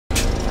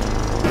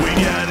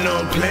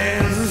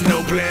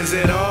no plans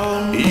at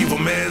all. Evil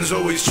man's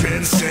always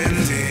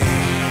transcending.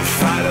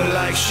 Fighter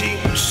like sheep,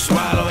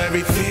 swallow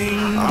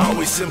everything.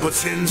 Always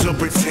simpletons or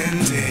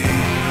pretending.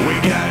 We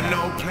got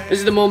no plans. This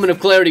is the Moment of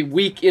Clarity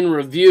Week in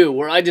Review,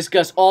 where I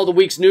discuss all the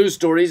week's news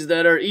stories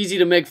that are easy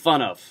to make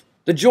fun of.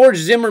 The George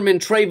Zimmerman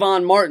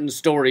Trayvon Martin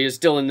story is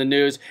still in the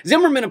news.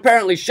 Zimmerman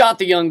apparently shot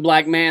the young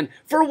black man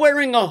for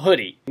wearing a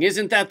hoodie.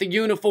 Isn't that the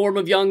uniform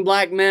of young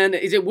black men?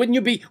 Wouldn't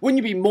you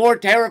be more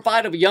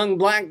terrified of a young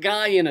black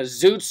guy in a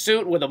zoot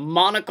suit with a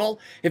monocle?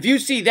 If you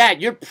see that,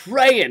 you're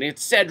praying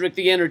it's Cedric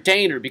the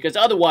Entertainer, because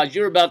otherwise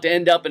you're about to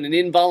end up in an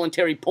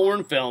involuntary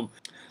porn film.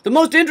 The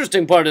most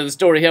interesting part of the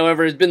story,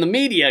 however, has been the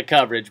media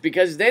coverage,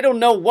 because they don't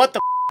know what the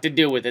to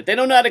do with it. They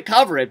don't know how to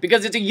cover it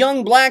because it's a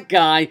young black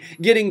guy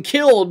getting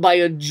killed by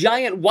a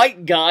giant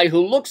white guy who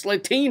looks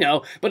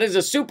Latino but has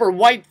a super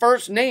white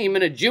first name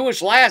and a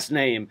Jewish last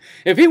name.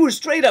 If he was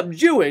straight up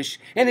Jewish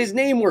and his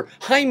name were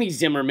Jaime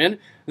Zimmerman,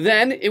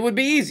 then it would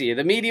be easy.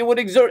 The media would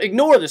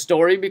ignore the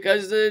story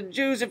because the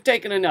Jews have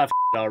taken enough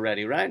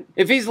already, right?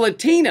 If he's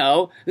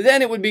Latino,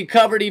 then it would be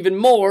covered even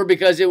more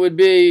because it would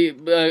be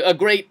a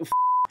great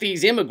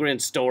these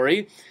immigrant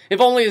story. If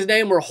only his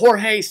name were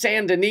Jorge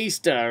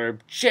Sandinista or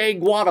Che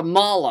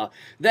Guatemala,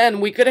 then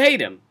we could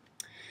hate him.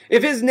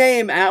 If his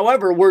name,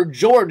 however, were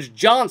George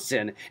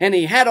Johnson, and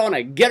he had on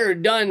a Get Her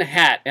Done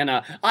hat and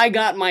a I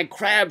Got My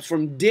Crabs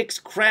from Dick's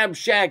Crab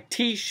Shack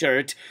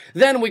t-shirt,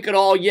 then we could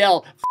all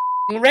yell,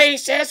 "F***ing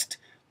racist!"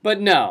 But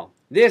no,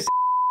 this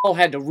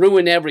had to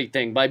ruin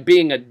everything by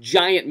being a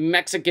giant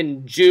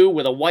Mexican Jew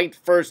with a white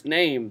first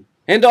name.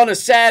 And on a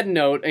sad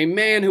note, a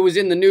man who was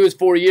in the news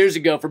 4 years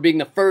ago for being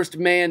the first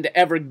man to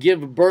ever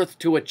give birth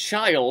to a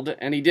child,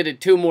 and he did it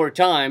 2 more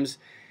times,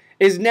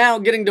 is now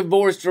getting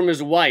divorced from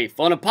his wife.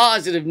 On a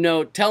positive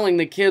note, telling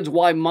the kids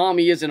why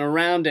mommy isn't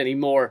around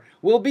anymore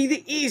will be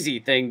the easy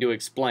thing to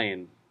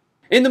explain.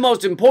 In the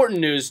most important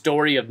news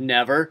story of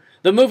never,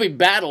 the movie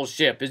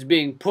Battleship is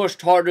being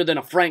pushed harder than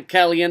a Frank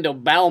Caliendo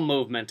bowel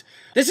movement.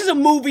 This is a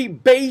movie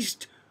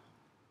based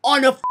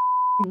on a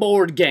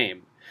board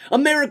game.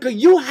 America,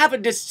 you have a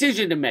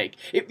decision to make.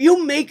 If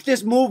you make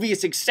this movie a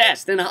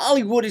success, then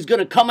Hollywood is going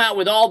to come out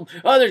with all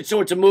other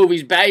sorts of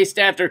movies based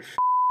after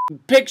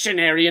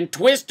Pictionary and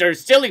Twister,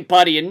 Silly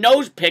Putty, and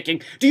Nose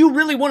Picking. Do you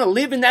really want to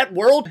live in that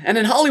world? And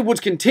in Hollywood's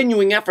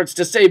continuing efforts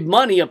to save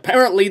money,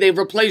 apparently they've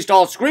replaced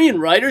all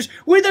screenwriters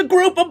with a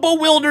group of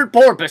bewildered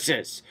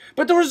porpoises.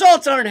 But the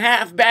results aren't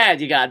half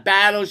bad. You got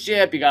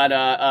Battleship, you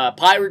got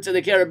Pirates of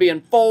the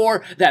Caribbean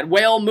 4, that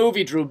whale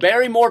movie Drew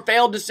Barrymore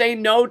failed to say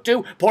no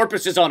to,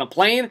 Porpoises on a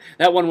Plane,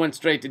 that one went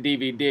straight to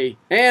DVD.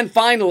 And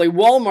finally,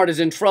 Wal-Mart is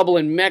in trouble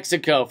in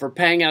Mexico for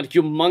paying out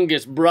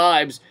humongous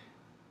bribes.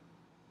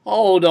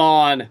 Hold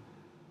on,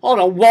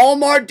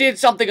 Wal-Mart did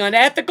something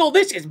unethical?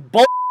 This is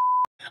bull.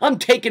 I'm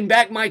taking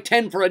back my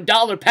 10 for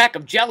 $1 pack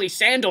of jelly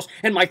sandals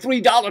and my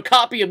 $3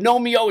 copy of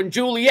Romeo and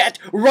Juliet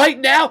right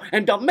now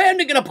and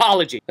demanding an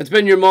apology. That's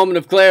been your Moment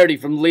of Clarity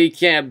from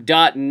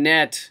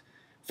LeeCamp.net.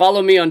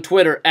 Follow me on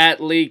Twitter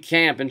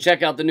 @LeeCamp and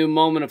check out the new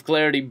Moment of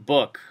Clarity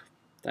book.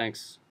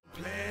 Thanks.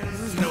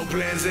 No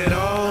plans at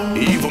all.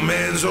 Evil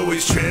man's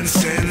always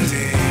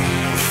transcending.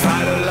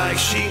 Fighter like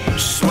sheep,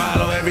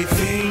 swallow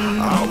everything.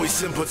 Always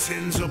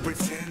simpletons or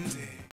pretend.